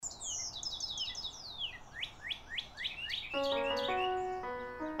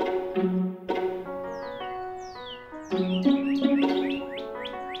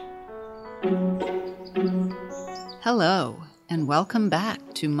Hello, and welcome back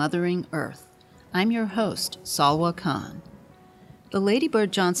to Mothering Earth. I'm your host, Salwa Khan. The Lady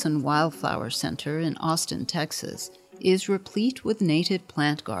Bird Johnson Wildflower Center in Austin, Texas, is replete with native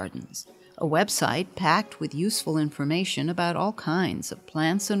plant gardens, a website packed with useful information about all kinds of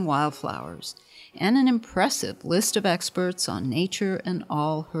plants and wildflowers, and an impressive list of experts on nature and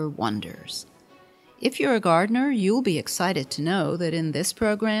all her wonders. If you're a gardener, you'll be excited to know that in this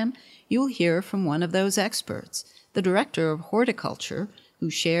program, you'll hear from one of those experts, the Director of Horticulture, who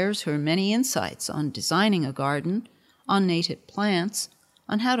shares her many insights on designing a garden, on native plants,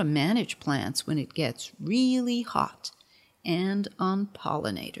 on how to manage plants when it gets really hot, and on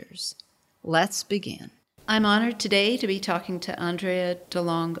pollinators. Let's begin. I'm honored today to be talking to Andrea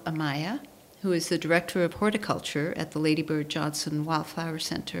DeLong Amaya, who is the Director of Horticulture at the Lady Bird Johnson Wildflower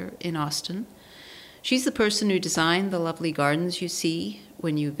Center in Austin. She's the person who designed the lovely gardens you see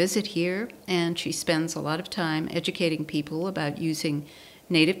when you visit here, and she spends a lot of time educating people about using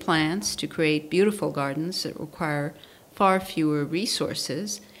native plants to create beautiful gardens that require far fewer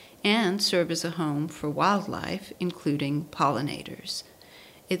resources and serve as a home for wildlife, including pollinators.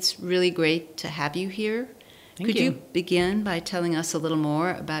 It's really great to have you here. Could you begin by telling us a little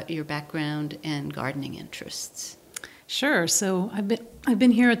more about your background and gardening interests? Sure. So I've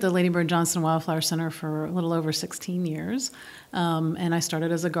been here at the Lady Bird Johnson Wildflower Center for a little over 16 years, and I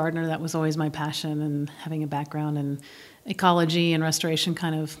started as a gardener. That was always my passion, and having a background in ecology and restoration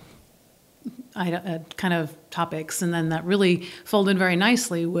kind of topics, and then that really folded very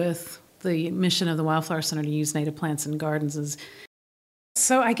nicely with the mission of the Wildflower Center to use native plants in gardens.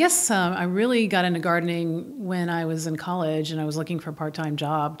 So I guess I really got into gardening when I was in college, and I was looking for a part-time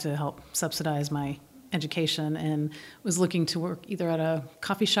job to help subsidize my education, and was looking to work either at a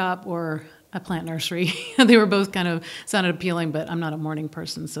coffee shop or a plant nursery. They were both kind of sounded appealing, but I'm not a morning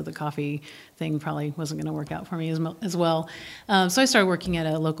person, so the coffee thing probably wasn't going to work out for me as well. So I started working at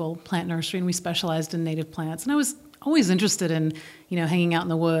a local plant nursery, and we specialized in native plants. And I was always interested in, hanging out in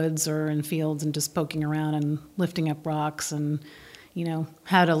the woods or in fields and just poking around and lifting up rocks, and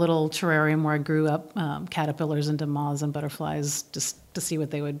had a little terrarium where I grew up caterpillars into moths and butterflies just to see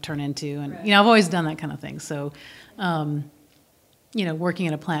what they would turn into. And, right. I've always done that kind of thing. So, working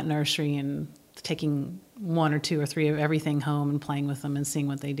at a plant nursery and taking one or two or three of everything home and playing with them and seeing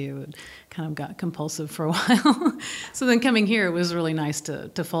what they do, it kind of got compulsive for a while. So then coming here, it was really nice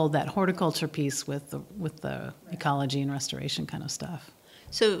to fold that horticulture piece with the ecology and restoration kind of stuff.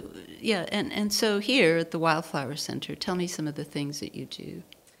 So, and so here at the Wildflower Center, tell me some of the things that you do.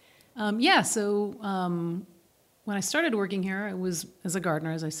 When I started working here, I was as a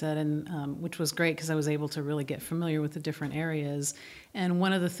gardener, as I said, and which was great because I was able to really get familiar with the different areas. And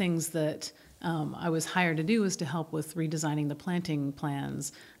one of the things that I was hired to do was to help with redesigning the planting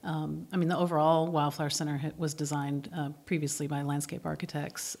plans. The overall Wildflower Center was designed previously by landscape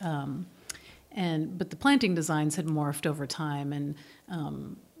architects, but the planting designs had morphed over time,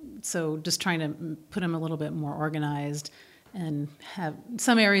 and so just trying to put them a little bit more organized, and have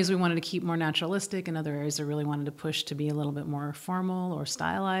some areas we wanted to keep more naturalistic, and other areas I really wanted to push to be a little bit more formal or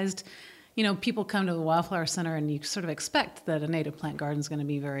stylized. People come to the Wildflower Center and you sort of expect that a native plant garden is going to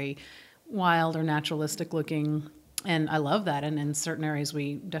be very wild or naturalistic looking, and I love that. And in certain areas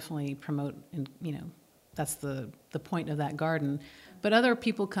we definitely promote, and that's the point of that garden. But other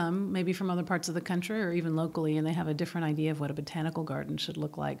people come, maybe from other parts of the country or even locally, and they have a different idea of what a botanical garden should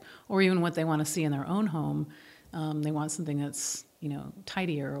look like, or even what they want to see in their own home. They want something that's,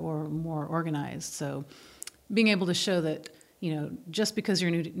 tidier or more organized. So being able to show that, just because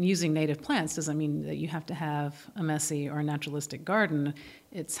you're using native plants doesn't mean that you have to have a messy or a naturalistic garden.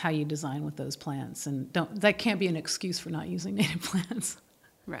 It's how you design with those plants. And that can't be an excuse for not using native plants.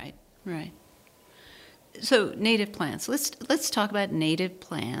 Right. So native plants. Let's talk about native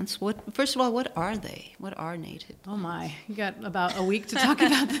plants. First of all, what are they? What are native plants? Oh my, you got about a week to talk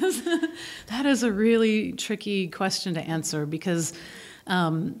about this. That is a really tricky question to answer because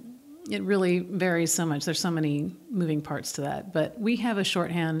it really varies so much. There's so many moving parts to that. But we have a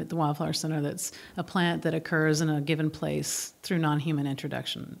shorthand at the Wildflower Center that's a plant that occurs in a given place through non-human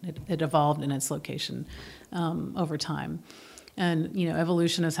introduction. It evolved in its location over time. And,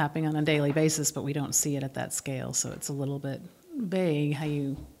 evolution is happening on a daily basis, but we don't see it at that scale. So it's a little bit vague how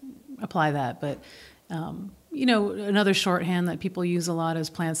you apply that. But, another shorthand that people use a lot is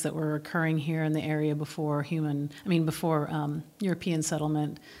plants that were occurring here in the area before European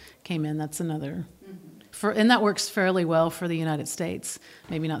settlement came in. That's another. And that works fairly well for the United States.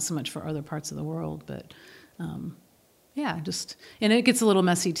 Maybe not so much for other parts of the world, but and it gets a little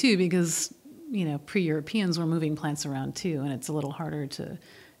messy too because pre-Europeans were moving plants around too, and it's a little harder to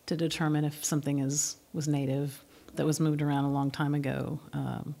determine if something was native that was moved around a long time ago.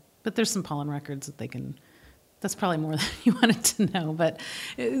 But there's some pollen records that they can. That's probably more than you wanted to know. But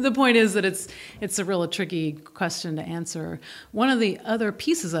the point is that it's a real tricky question to answer. One of the other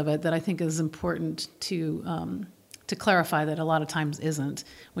pieces of it that I think is important to clarify that a lot of times isn't,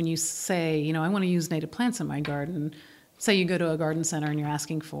 when you say, you know, I want to use native plants in my garden. Say you go to a garden center and you're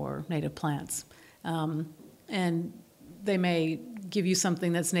asking for native plants, and they may give you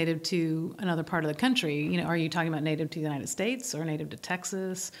something that's native to another part of the country. You know, are you talking about native to the United States or native to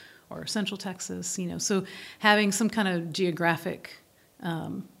Texas or Central Texas? You know, so having some kind of geographic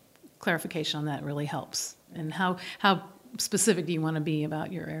clarification on that really helps. And how specific do you want to be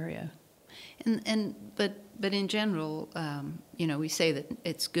about your area? But in general, you know, we say that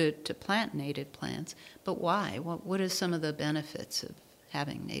it's good to plant native plants, but why? What are some of the benefits of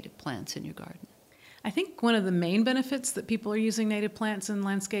having native plants in your garden? I think one of the main benefits that people are using native plants in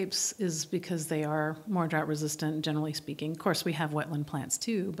landscapes is because they are more drought resistant, generally speaking. Of course, we have wetland plants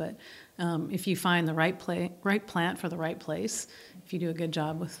too, but if you find the right plant for the right place, if you do a good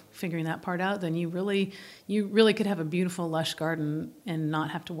job with figuring that part out, then you really could have a beautiful, lush garden and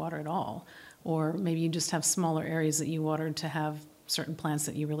not have to water at all. Or maybe you just have smaller areas that you water to have certain plants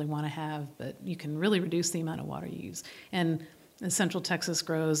that you really want to have, but you can really reduce the amount of water you use. And as Central Texas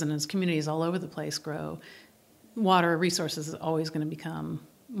grows and as communities all over the place grow, water resources is always going to become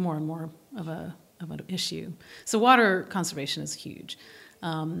more and more of an issue. So water conservation is huge.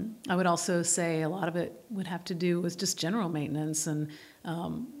 I would also say a lot of it would have to do with just general maintenance, and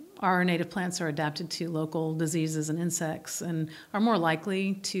our native plants are adapted to local diseases and insects and are more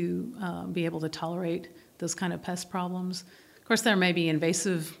likely to be able to tolerate those kind of pest problems. Of course, there may be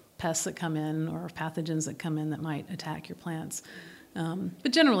invasive pests that come in or pathogens that come in that might attack your plants.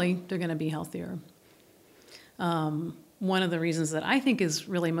 But generally, they're going to be healthier. One of the reasons that I think is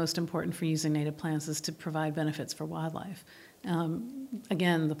really most important for using native plants is to provide benefits for wildlife.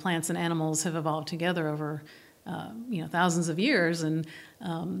 Again, the plants and animals have evolved together over thousands of years, and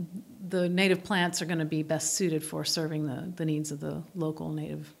the native plants are going to be best suited for serving the needs of the local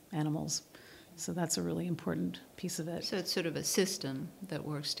native animals. So that's a really important piece of it. So it's sort of a system that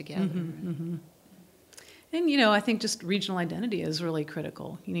works together. Mm-hmm, mm-hmm. And, I think just regional identity is really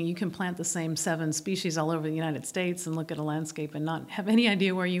critical. You can plant the same 7 species all over the United States and look at a landscape and not have any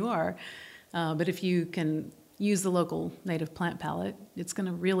idea where you are. But if you can use the local native plant palette, it's going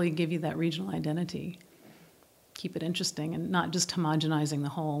to really give you that regional identity. Keep it interesting and not just homogenizing the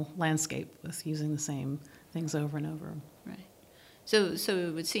whole landscape with using the same things over and over. Right. So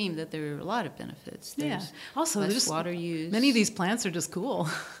it would seem that there are a lot of benefits. There's Also, less water use. Many of these plants are just cool.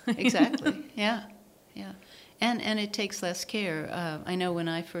 Exactly. Yeah. And it takes less care. I know when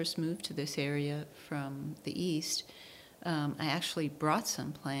I first moved to this area from the east, I actually brought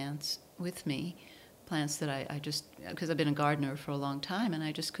some plants with me, plants that I just, because I've been a gardener for a long time, and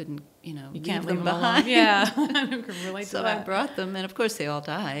I just couldn't, you leave can't them leave behind. Yeah, I can relate to So that. I brought them, and of course they all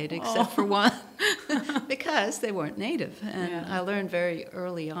died except for one, because they weren't native. And I learned very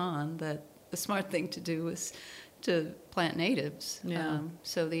early on that the smart thing to do was to plant natives. Yeah.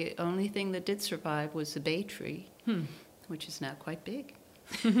 So the only thing that did survive was the bay tree, which is now quite big.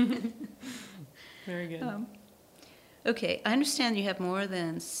 Very good. Okay, I understand you have more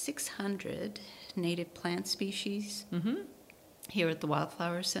than 600 native plant species here at the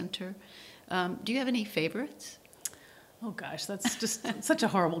Wildflower Center. Do you have any favorites? Oh gosh, that's just such a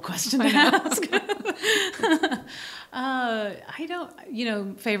horrible question to ask. I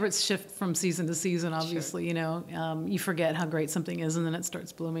don't, favorites shift from season to season, obviously. Sure. You forget how great something is, and then it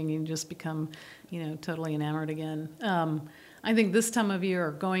starts blooming, and you just become, totally enamored again. I think this time of year,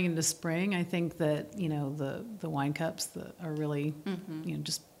 or going into spring, I think that, the wine cups that are really,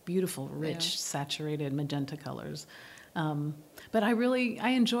 just beautiful, rich, saturated magenta colors. But I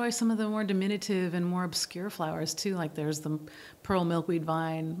enjoy some of the more diminutive and more obscure flowers too. Like there's the pearl milkweed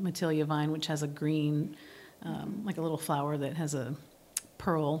vine, Matilia vine, which has a green, like a little flower that has a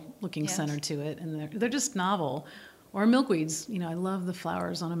pearl-looking center to it, and they're just novel. Or milkweeds. I love the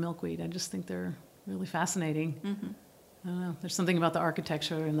flowers on a milkweed. I just think they're really fascinating. I don't know. There's something about the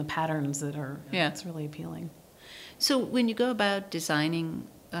architecture and the patterns that are it's really appealing. So when you go about designing,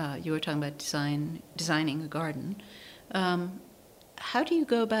 you were talking about designing a garden. How do you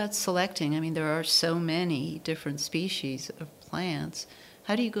go about selecting? I mean, there are so many different species of plants.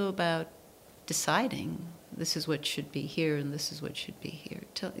 How do you go about deciding this is what should be here and this is what should be here?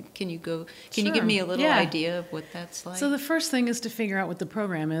 Can you give me a little idea of what that's like? So the first thing is to figure out what the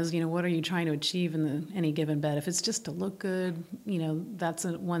program is. What are you trying to achieve in any given bed? If it's just to look good, that's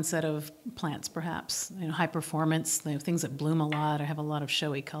one set of plants, perhaps. High performance, things that bloom a lot or have a lot of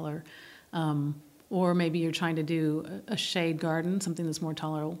showy color. Or maybe you're trying to do a shade garden, something that's more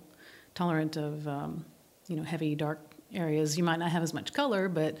tolerant of heavy, dark areas. You might not have as much color,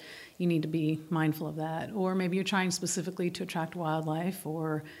 but you need to be mindful of that. Or maybe you're trying specifically to attract wildlife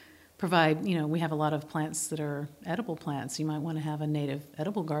or provide, we have a lot of plants that are edible plants. You might want to have a native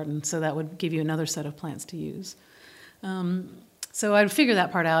edible garden, so that would give you another set of plants to use. So I'd figure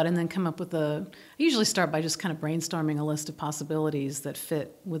that part out and then come up with I usually start by just kind of brainstorming a list of possibilities that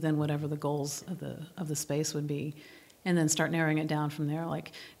fit within whatever the goals of the space would be, and then start narrowing it down from there,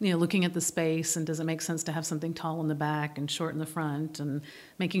 like, looking at the space and does it make sense to have something tall in the back and short in the front, and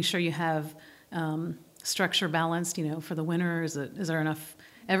making sure you have structure balanced, for the winter. Is there enough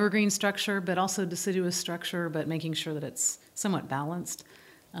evergreen structure, but also deciduous structure, but making sure that it's somewhat balanced.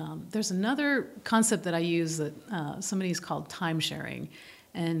 There's another concept that I use that somebody's called time sharing.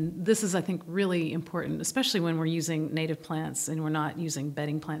 And this is, I think, really important, especially when we're using native plants and we're not using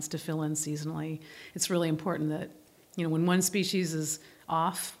bedding plants to fill in seasonally. It's really important that, when one species is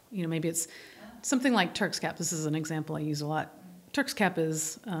off, maybe it's something like Turk's cap. This is an example I use a lot. Turk's cap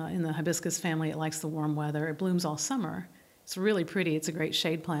is in the hibiscus family. It likes the warm weather. It blooms all summer. It's really pretty. It's a great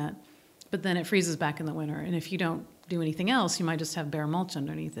shade plant. But then it freezes back in the winter. And if you don't do anything else, you might just have bare mulch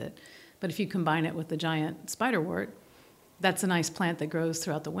underneath it. But if you combine it with the giant spiderwort, that's a nice plant that grows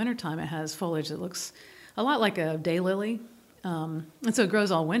throughout the wintertime. It has foliage that looks a lot like a daylily. And so it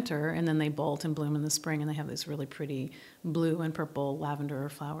grows all winter, and then they bolt and bloom in the spring, and they have these really pretty blue and purple lavender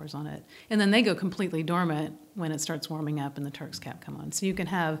flowers on it. And then they go completely dormant when it starts warming up and the Turk's cap come on. So you can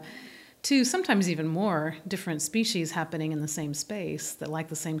have 2, sometimes even more, different species happening in the same space that like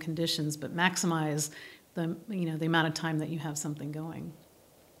the same conditions, but maximize the amount of time that you have something going.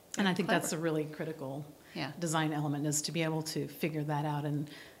 And I think that's a really critical design element, is to be able to figure that out. And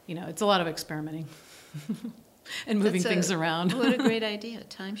it's a lot of experimenting and moving things around. What a great idea,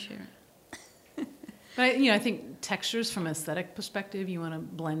 time sharing. But I think textures, from an aesthetic perspective, you want to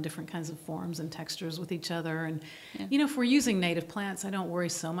blend different kinds of forms and textures with each other. And if we're using native plants, I don't worry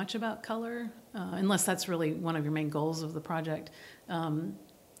so much about color, unless that's really one of your main goals of the project. The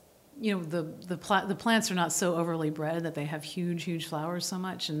plants are not so overly bred that they have huge flowers so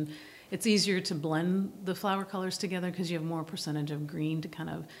much, and it's easier to blend the flower colors together because you have more percentage of green to kind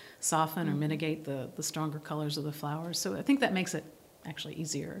of soften or mitigate the stronger colors of the flowers. So I think that makes it actually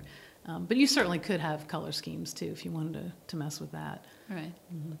easier. But you certainly could have color schemes too if you wanted to mess with that. Right.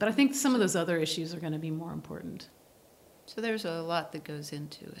 Mm-hmm. But I think some of those other issues are going to be more important. So there's a lot that goes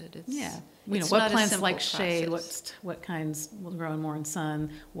into it. What plants like shade, what kinds will grow more in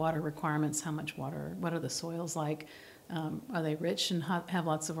sun, water requirements, how much water, what are the soils like? Are they rich and have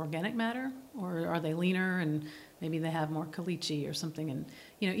lots of organic matter, or are they leaner and maybe they have more caliche or something? And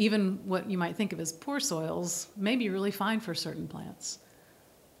even what you might think of as poor soils may be really fine for certain plants.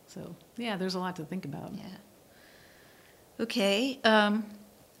 So there's a lot to think about. Yeah. Okay.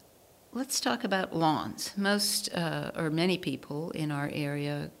 Let's talk about lawns. Most or many people in our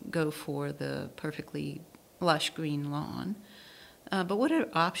area go for the perfectly lush green lawn. But what are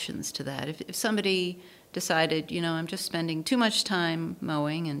options to that? If somebody decided, I'm just spending too much time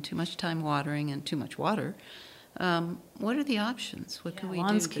mowing and too much time watering and too much water, what are the options? What can we do?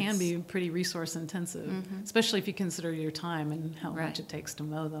 Lawns can be pretty resource intensive, especially if you consider your time and how much it takes to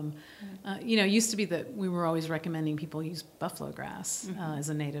mow them. It used to be that we were always recommending people use buffalo grass as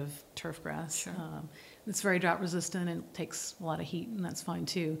a native turf grass. Sure. It's very drought resistant and it takes a lot of heat, and that's fine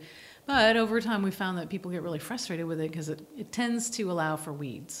too. But over time, we found that people get really frustrated with it because it tends to allow for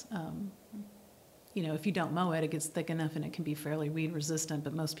weeds. If you don't mow it, it gets thick enough and it can be fairly weed resistant,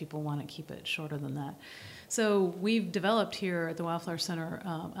 but most people want to keep it shorter than that. So we've developed here at the Wildflower Center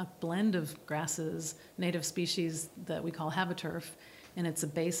a blend of grasses, native species that we call Habiturf, and it's a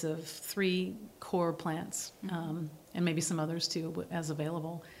base of 3 core plants, and maybe some others too as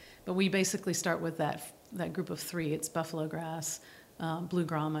available. But we basically start with that group of 3. It's buffalo grass, blue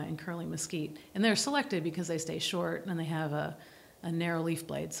grama, and curly mesquite. And they're selected because they stay short and they have a narrow leaf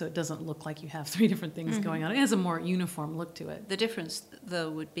blade, so it doesn't look like you have 3 different things going on. It has a more uniform look to it. The difference, though,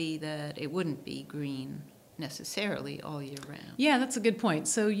 would be that it wouldn't be green necessarily all year round. Yeah, that's a good point.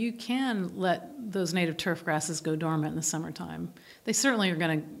 So you can let those native turf grasses go dormant in the summertime. They certainly are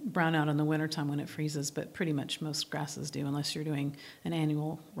going to brown out in the wintertime when it freezes, but pretty much most grasses do, unless you're doing an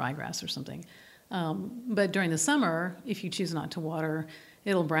annual ryegrass or something. But during the summer, if you choose not to water,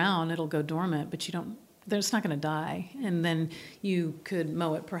 it'll brown, it'll go dormant, but it's not going to die. And then you could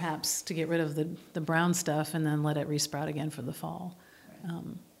mow it perhaps to get rid of the brown stuff and then let it resprout again for the fall.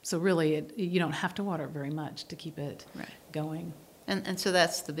 So really, you don't have to water it very much to keep it going. And so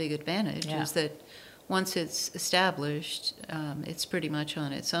that's the big advantage, is that once it's established, it's pretty much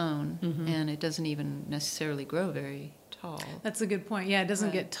on its own, and it doesn't even necessarily grow very tall. That's a good point. Yeah, it doesn't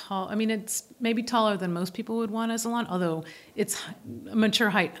Right. get tall. I mean, it's maybe taller than most people would want as a lawn, although its mature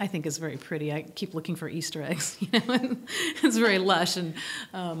height, I think, is very pretty. I keep looking for Easter eggs, and it's very lush. And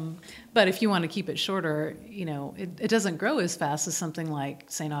but if you want to keep it shorter, it doesn't grow as fast as something like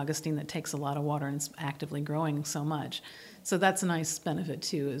St. Augustine that takes a lot of water and is actively growing so much. So that's a nice benefit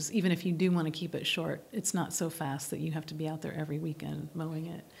too, is even if you do want to keep it short, it's not so fast that you have to be out there every weekend mowing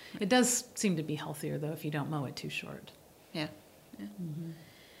it. It does seem to be healthier, though, if you don't mow it too short. Yeah. And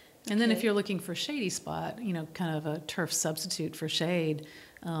then if Okay. you're looking for a shady spot, kind of a turf substitute for shade,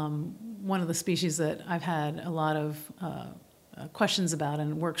 one of the species that I've had a lot of questions about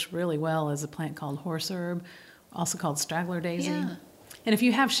and works really well is a plant called horse herb, also called straggler daisy. Yeah. And if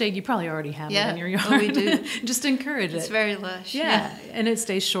you have shade, you probably already have Yeah. it in your yard. Oh, we do. Just encourage It's it. very lush. Yeah, and it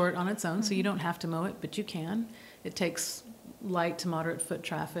stays short on its own, so you don't have to mow it, but you can. It takes light to moderate foot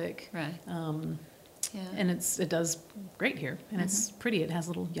traffic. Right. Yeah. And it does great here, and it's pretty. It has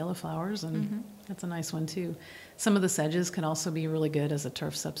little yellow flowers, and that's a nice one too. Some of the sedges can also be really good as a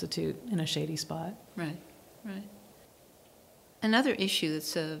turf substitute in a shady spot. Right. Right. Another issue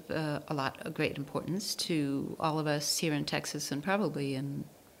that's of of great importance to all of us here in Texas and probably in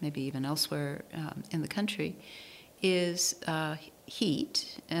maybe even elsewhere in the country is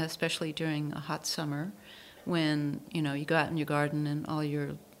heat, especially during a hot summer when you go out in your garden and all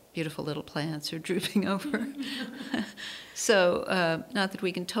your beautiful little plants are drooping over. So not that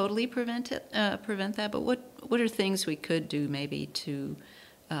we can totally prevent that, but what are things we could do maybe to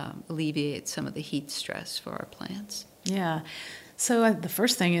alleviate some of the heat stress for our plants? Yeah. So the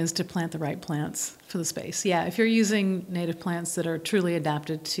first thing is to plant the right plants for the space. Yeah, if you're using native plants that are truly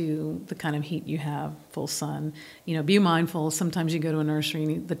adapted to the kind of heat you have, full sun, be mindful. Sometimes you go to a nursery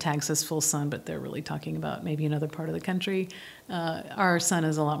and the tag says full sun, but they're really talking about maybe another part of the country. Our sun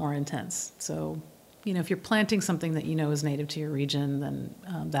is a lot more intense. So, if you're planting something that is native to your region, then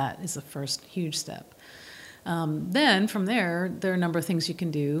that is the first huge step. Then from there are a number of things you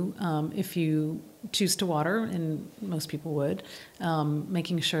can do if you choose to water, and most people would,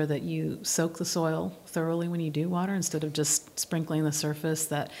 making sure that you soak the soil thoroughly when you do water instead of just sprinkling the surface.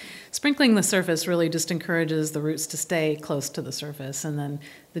 That sprinkling the surface really just encourages the roots to stay close to the surface, and then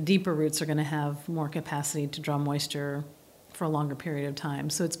the deeper roots are going to have more capacity to draw moisture for a longer period of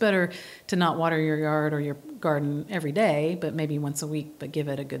time. So it's better to not water your yard or your garden every day, but maybe once a week, but give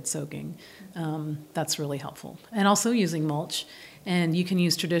it a good soaking. That's really helpful. And also using mulch. And you can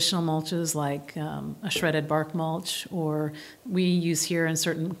use traditional mulches like a shredded bark mulch, or we use here in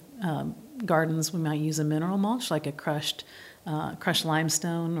certain gardens, we might use a mineral mulch like a crushed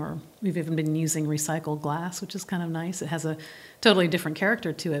limestone, or we've even been using recycled glass, which is kind of nice. It has a totally different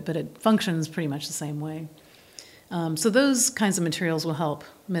character to it, but it functions pretty much the same way. So those kinds of materials will help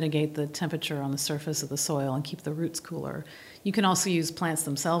mitigate the temperature on the surface of the soil and keep the roots cooler. You can also use plants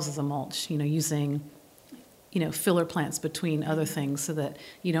themselves as a mulch, using filler plants between other things so that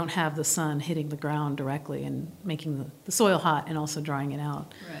you don't have the sun hitting the ground directly and making the soil hot and also drying it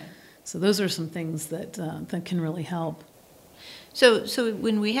out. Right. So those are some things that can really help. So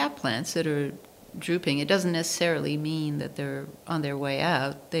when we have plants that are drooping, it doesn't necessarily mean that they're on their way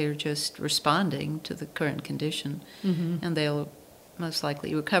out. They're just responding to the current condition, and they'll most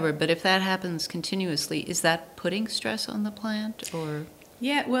likely recover. But if that happens continuously, is that putting stress on the plant, or?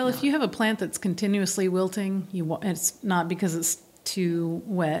 Yeah, well, if you have a plant that's continuously wilting, it's not because it's too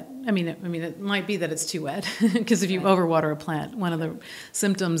wet. I mean, it might be that it's too wet because if you overwater a plant, one of the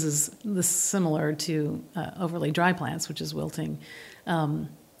symptoms is similar to overly dry plants, which is wilting.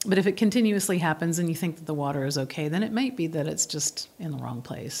 But if it continuously happens and you think that the water is okay, then it might be that it's just in the wrong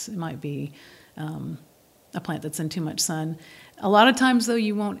place. It might be a plant that's in too much sun. A lot of times, though,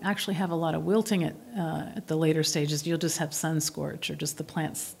 you won't actually have a lot of wilting at the later stages. You'll just have sun scorch, or just the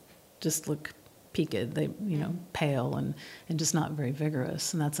plants just look peaked. They, pale and just not very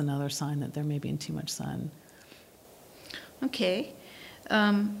vigorous. And that's another sign that they're maybe in too much sun. Okay.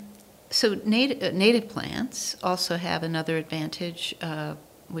 So native plants also have another advantage,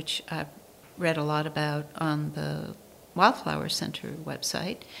 which I've read a lot about on the Wildflower Center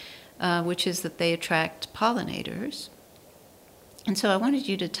website, which is that they attract pollinators. And so I wanted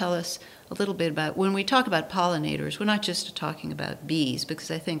you to tell us a little bit about, when we talk about pollinators, we're not just talking about bees, because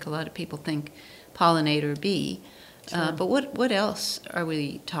I think a lot of people think pollinator bee. Sure. But what else are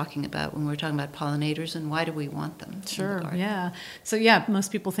we talking about when we're talking about pollinators, and why do we want them in the Sure, garden? yeah. So, yeah,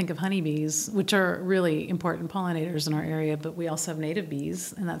 most people think of honeybees, which are really important pollinators in our area, but we also have native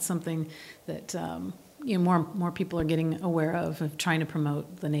bees, and that's something that more people are getting aware of trying to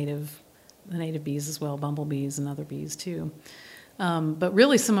promote the native the native bees as well, bumblebees and other bees too. But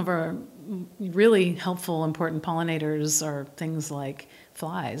really some of our really helpful, important pollinators are things like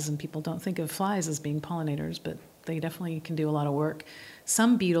flies, and people don't think of flies as being pollinators, but they definitely can do a lot of work.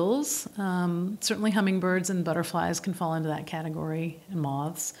 Some beetles, certainly hummingbirds and butterflies can fall into that category, and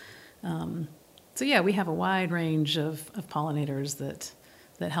moths. So yeah, we have a wide range of pollinators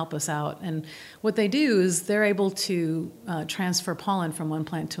that help us out. And what they do is they're able to transfer pollen from one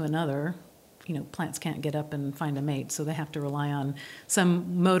plant to another. You know, plants can't get up and find a mate, so they have to rely on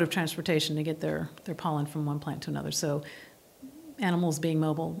some mode of transportation to get their pollen from one plant to another. So animals being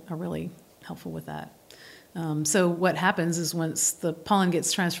mobile are really helpful with that. So what happens is once the pollen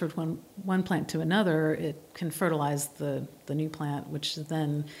gets transferred from one plant to another, it can fertilize the new plant, which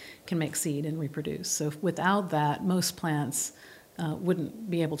then can make seed and reproduce. So without that, most plants wouldn't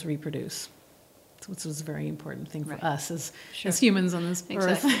be able to reproduce. Which was a very important thing for us as humans on this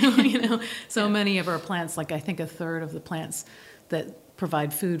earth. You know, so many of our plants, like I think a third of the plants that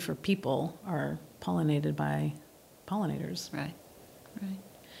provide food for people, are pollinated by pollinators. Right.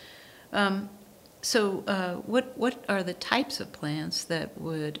 So what are the types of plants that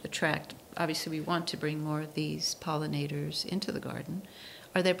would attract? Obviously, we want to bring more of these pollinators into the garden.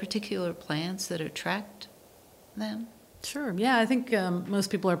 Are there particular plants that attract them? Sure. Yeah, I think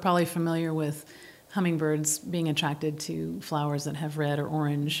most people are probably familiar with hummingbirds being attracted to flowers that have red or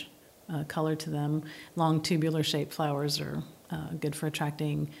orange color to them. Long tubular shaped flowers are good for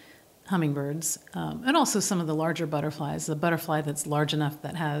attracting hummingbirds, and also some of the larger butterflies. The butterfly that's large enough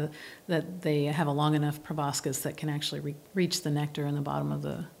that they have a long enough proboscis that can actually reach the nectar in the bottom of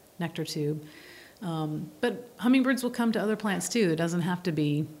the nectar tube. But hummingbirds will come to other plants too. It doesn't have to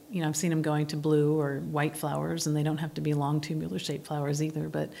be, you know, I've seen them going to blue or white flowers, and they don't have to be long tubular shaped flowers either.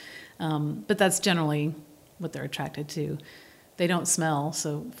 But that's generally what they're attracted to. They don't smell,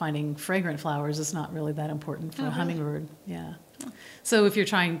 so finding fragrant flowers is not really that important for a hummingbird. Yeah. So if you're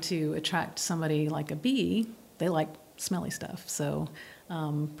trying to attract somebody like a bee, they like smelly stuff. So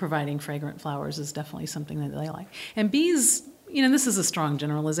providing fragrant flowers is definitely something that they like. And bees, you know, this is a strong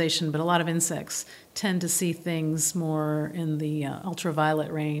generalization, but a lot of insects tend to see things more in the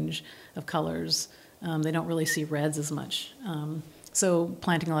ultraviolet range of colors. They don't really see reds as much. So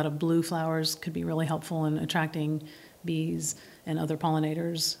planting a lot of blue flowers could be really helpful in attracting bees and other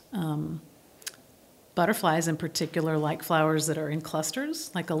pollinators. Butterflies in particular like flowers that are in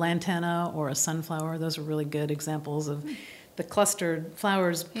clusters, like a lantana or a sunflower. Those are really good examples of the clustered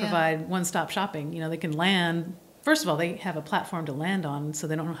flowers provide one-stop shopping. You know, they can land. First of all, they have a platform to land on, so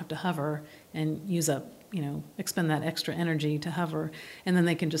they don't have to hover and use up, you know, expend that extra energy to hover. And then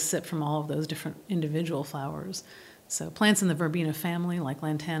they can just sip from all of those different individual flowers. So plants in the verbena family, like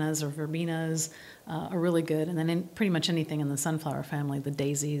lantanas or verbenas, are really good. And then in pretty much anything in the sunflower family, the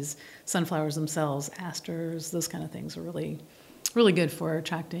daisies, sunflowers themselves, asters, those kind of things are really, really good for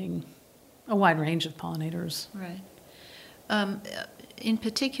attracting a wide range of pollinators. Right. In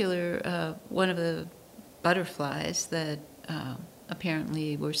particular, one of the butterflies that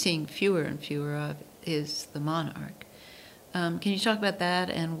apparently we're seeing fewer and fewer of is the monarch. Can you talk about that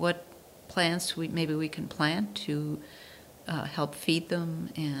and what plants maybe we can plant to help feed them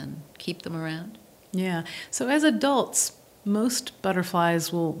and keep them around? Yeah. So as adults, most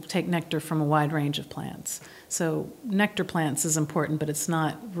butterflies will take nectar from a wide range of plants. So nectar plants is important, but it's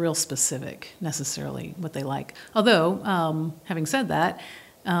not real specific necessarily what they like. Although, having said that,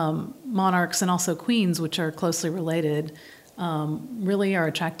 monarchs and also queens, which are closely related, really are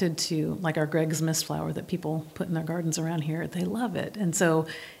attracted to, like our Greg's mist flower that people put in their gardens around here. They love it. And so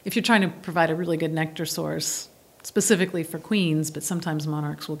if you're trying to provide a really good nectar source, specifically for queens, but sometimes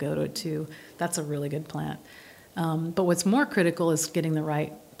monarchs will go to it too, that's a really good plant. But what's more critical is getting the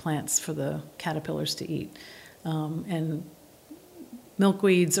right plants for the caterpillars to eat. And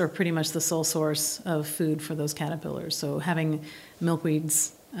milkweeds are pretty much the sole source of food for those caterpillars. So having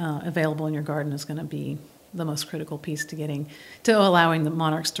milkweeds available in your garden is going to be the most critical piece to allowing the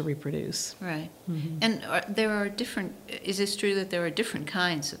monarchs to reproduce. Right. Mm-hmm. And is this true that there are different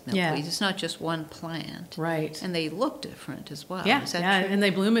kinds of milkweeds? Yeah. It's not just one plant. Right. And they look different as well. Yeah, Is that true? And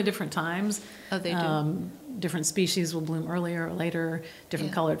they bloom at different times. Oh, they do? Different species will bloom earlier or later,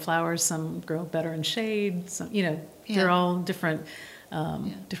 different colored flowers. Some grow better in shade. Some, they're all different,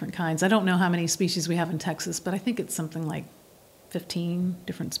 different kinds. I don't know how many species we have in Texas, but I think it's something like 15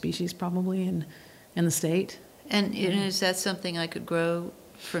 different species probably in the state. And is that something I could grow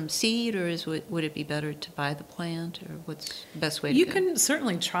from seed, or would it be better to buy the plant, or what's the best way to go? You can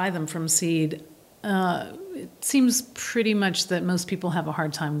certainly try them from seed. It seems pretty much that most people have a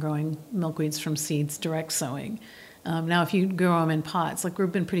hard time growing milkweeds from seeds direct sowing. Now, if you grow them in pots, like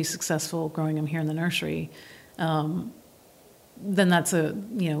we've been pretty successful growing them here in the nursery, then that's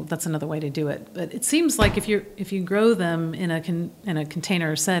another way to do it. But it seems like if you grow them in a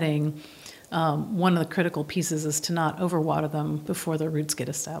container setting, one of the critical pieces is to not overwater them before their roots get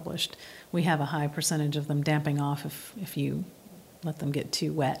established. We have a high percentage of them damping off if you let them get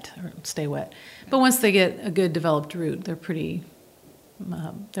too wet or stay wet. But once they get a good developed root, they're quite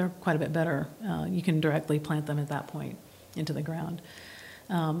a bit better. You can directly plant them at that point into the ground.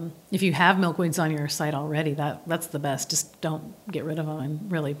 If you have milkweeds on your site already, that's the best. Just don't get rid of them.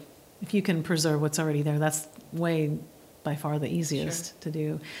 And really, if you can preserve what's already there, that's by far the easiest to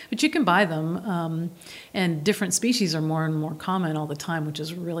do. But you can buy them, and different species are more and more common all the time, which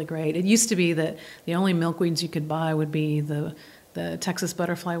is really great. It used to be that the only milkweeds you could buy would be the Texas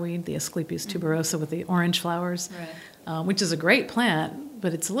butterfly weed, the Asclepias tuberosa with the orange flowers, which is a great plant,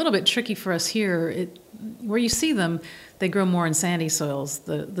 but it's a little bit tricky for us here. Where you see them, they grow more in sandy soils.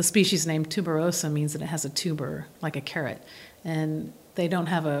 The species name tuberosa means that it has a tuber, like a carrot, and they don't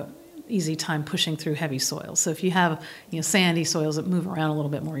have a easy time pushing through heavy soil. So if you have sandy soils that move around a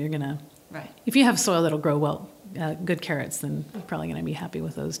little bit more, you're gonna. Right. If you have soil that'll grow well, good carrots, then you're probably gonna be happy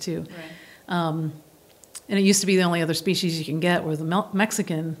with those too. Right. And it used to be the only other species you can get were the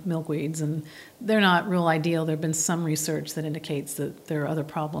Mexican milkweeds, and they're not real ideal. There have been some research that indicates that there are other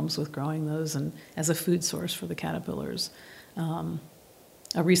problems with growing those and as a food source for the caterpillars.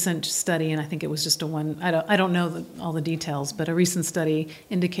 A recent study, and I think it was just I don't know all the details, but a recent study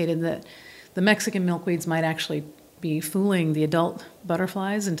indicated that the Mexican milkweeds might actually be fooling the adult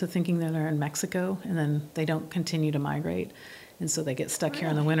butterflies into thinking that they're in Mexico, and then they don't continue to migrate. And so they get stuck here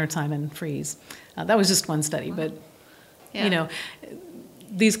in the wintertime and freeze. That was just one study, but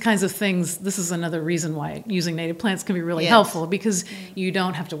these kinds of things, this is another reason why using native plants can be really helpful, because you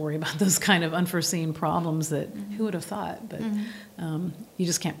don't have to worry about those kind of unforeseen problems that who would have thought, but you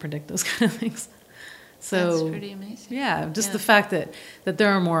just can't predict those kind of things. So that's pretty amazing. Yeah, just the fact that there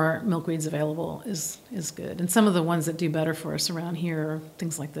are more milkweeds available is good. And some of the ones that do better for us around here are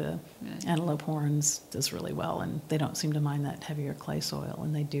things like the antelope horns does really well, and they don't seem to mind that heavier clay soil,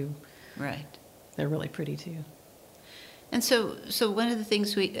 and they do. Right. They're really pretty too. And so one of the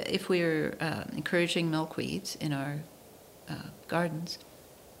things if we're encouraging milkweeds in our gardens,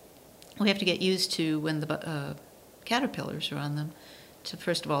 we have to get used to when the caterpillars are on them, to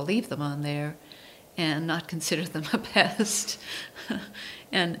first of all leave them on there and not consider them a pest,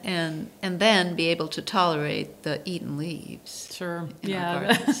 and then be able to tolerate the eaten leaves. Sure.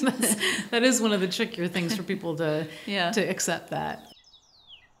 Yeah, that is one of the trickier things for people to accept that.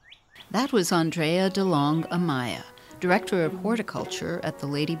 That was Andrea DeLong Amaya, Director of Horticulture at the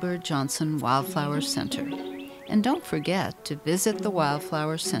Lady Bird Johnson Wildflower Center. And don't forget to visit the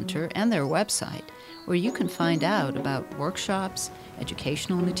Wildflower Center and their website, where you can find out about workshops,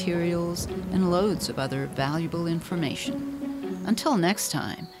 educational materials, and loads of other valuable information. Until next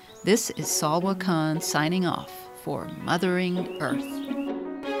time, this is Salwa Khan signing off for Mothering Earth.